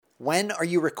When are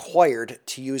you required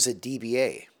to use a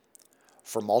DBA?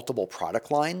 For multiple product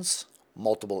lines,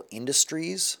 multiple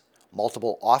industries,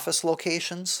 multiple office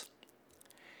locations?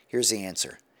 Here's the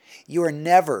answer. You are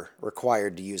never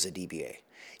required to use a DBA.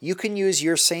 You can use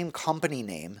your same company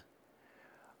name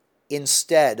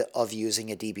instead of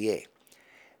using a DBA.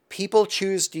 People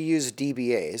choose to use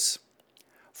DBAs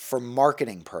for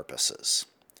marketing purposes.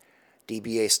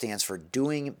 DBA stands for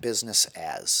doing business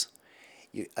as.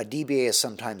 A DBA is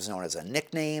sometimes known as a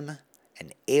nickname,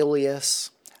 an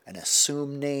alias, an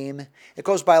assumed name. It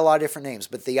goes by a lot of different names,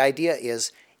 but the idea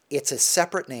is it's a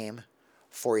separate name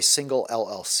for a single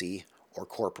LLC or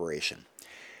corporation,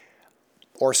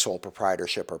 or sole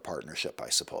proprietorship or partnership, I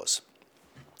suppose.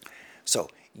 So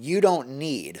you don't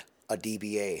need a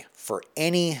DBA for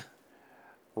any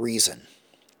reason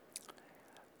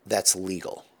that's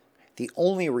legal. The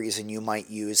only reason you might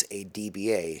use a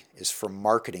DBA is for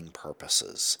marketing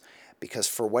purposes, because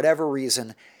for whatever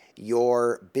reason,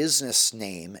 your business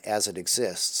name as it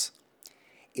exists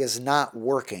is not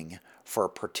working for a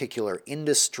particular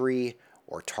industry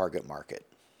or target market.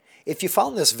 If you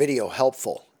found this video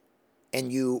helpful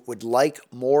and you would like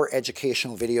more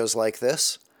educational videos like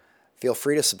this, feel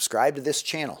free to subscribe to this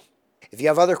channel. If you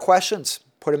have other questions,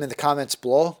 put them in the comments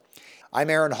below. I'm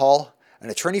Aaron Hall, an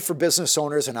attorney for business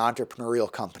owners and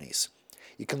entrepreneurial companies.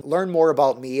 You can learn more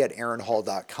about me at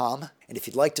aaronhall.com. And if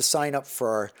you'd like to sign up for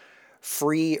our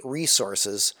free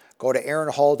resources, go to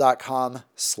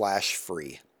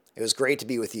aaronhall.com/free. It was great to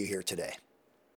be with you here today.